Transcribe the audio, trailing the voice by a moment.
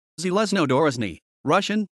Zheleznodorozhny,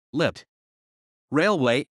 Russian, Lipt.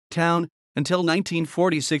 Railway, town, until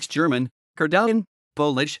 1946 German, Gerdauen,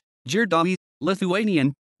 Polish, Girdava,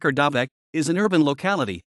 Lithuanian, Girdava, is an urban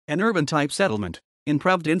locality, an urban-type settlement, in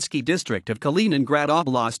Pravdinsky district of Kaliningrad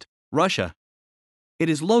Oblast, Russia. It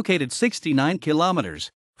is located 69 kilometers,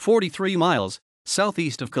 43 miles,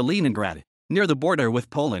 southeast of Kaliningrad, near the border with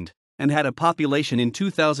Poland, and had a population in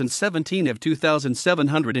 2017 of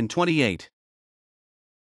 2,728.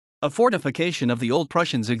 A fortification of the Old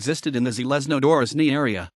Prussians existed in the Zheleznodorozhny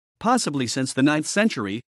area, possibly since the 9th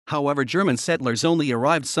century, however German settlers only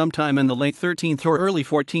arrived sometime in the late 13th or early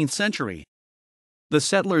 14th century. The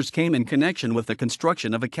settlers came in connection with the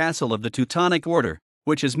construction of a castle of the Teutonic Order,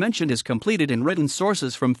 which is mentioned as completed in written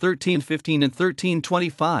sources from 1315 and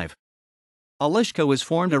 1325. A lishka was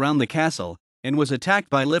formed around the castle, and was attacked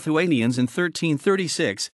by Lithuanians in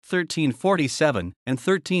 1336, 1347, and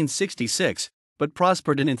 1366, but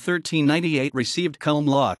prospered and in 1398 received Kulm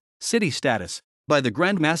law, city status, by the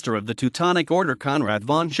Grand Master of the Teutonic Order Konrad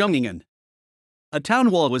von Schungingen. A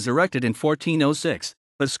town wall was erected in 1406,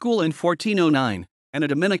 a school in 1409, and a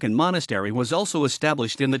Dominican monastery was also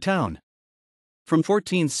established in the town. From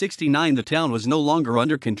 1469 the town was no longer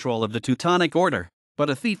under control of the Teutonic Order, but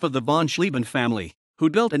a fief of the von Schlieben family, who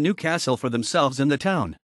built a new castle for themselves in the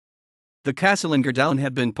town. The castle in Gerdauen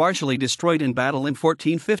had been partially destroyed in battle in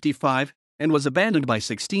 1455, and was abandoned by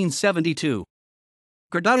 1672.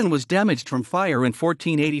 Gerdauen was damaged from fire in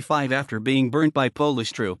 1485 after being burnt by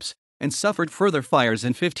Polish troops, and suffered further fires in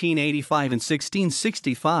 1585 and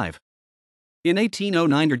 1665. In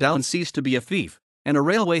 1809 Gerdauen ceased to be a fief, and a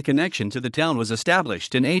railway connection to the town was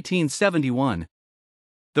established in 1871.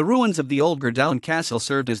 The ruins of the old Gerdauen castle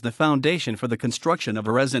served as the foundation for the construction of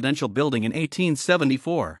a residential building in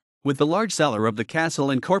 1874, with the large cellar of the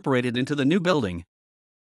castle incorporated into the new building.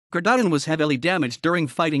 Gerdauen was heavily damaged during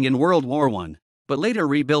fighting in World War I, but later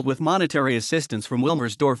rebuilt with monetary assistance from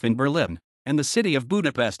Wilmersdorf in Berlin, and the city of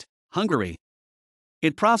Budapest, Hungary.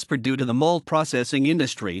 It prospered due to the mold processing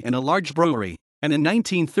industry and a large brewery, and in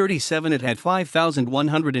 1937 it had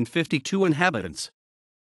 5,152 inhabitants.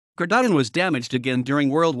 Gerdauen was damaged again during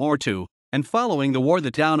World War II, and following the war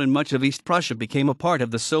the town and much of East Prussia became a part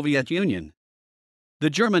of the Soviet Union. The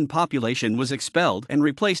German population was expelled and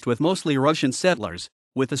replaced with mostly Russian settlers,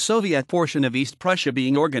 with the Soviet portion of East Prussia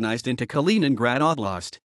being organized into Kaliningrad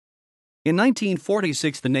Oblast. In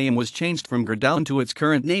 1946 the name was changed from Gerdauen to its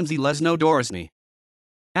current name Zheleznodorozhny.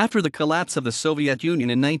 After the collapse of the Soviet Union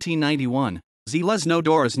in 1991,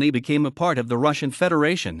 Zheleznodorozhny became a part of the Russian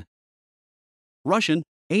Federation. Russian,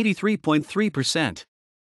 83.3%.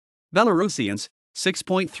 Belarusians,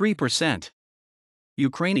 6.3%.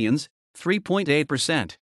 Ukrainians,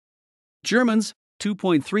 3.8%. Germans,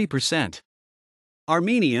 2.3%.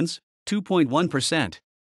 Armenians, 2.1%.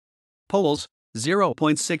 Poles,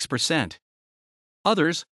 0.6%.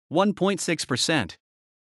 Others, 1.6%.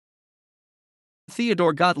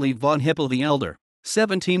 Theodor Gottlieb von Hippel the Elder,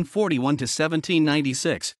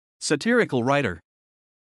 1741–1796, satirical writer.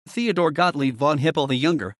 Theodor Gottlieb von Hippel the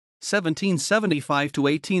Younger,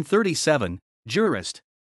 1775–1837, jurist.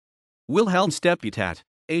 Wilhelm Stepputat,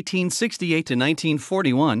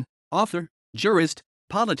 1868–1941, author, jurist,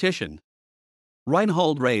 politician.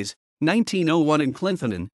 Reinhold Reis, 1901 in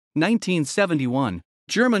Clinton, 1971,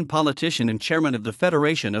 German politician and chairman of the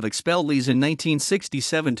Federation of Expellees in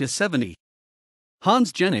 1967–70.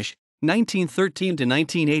 Hans Jenisch,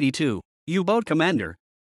 1913–1982, U-boat commander.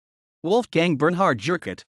 Wolfgang Bernhard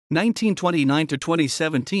Jurkett,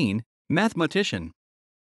 1929–2017, mathematician.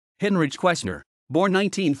 Heinrich Quessner, born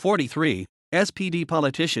 1943, SPD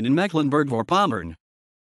politician in Mecklenburg-Vorpommern.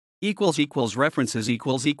 References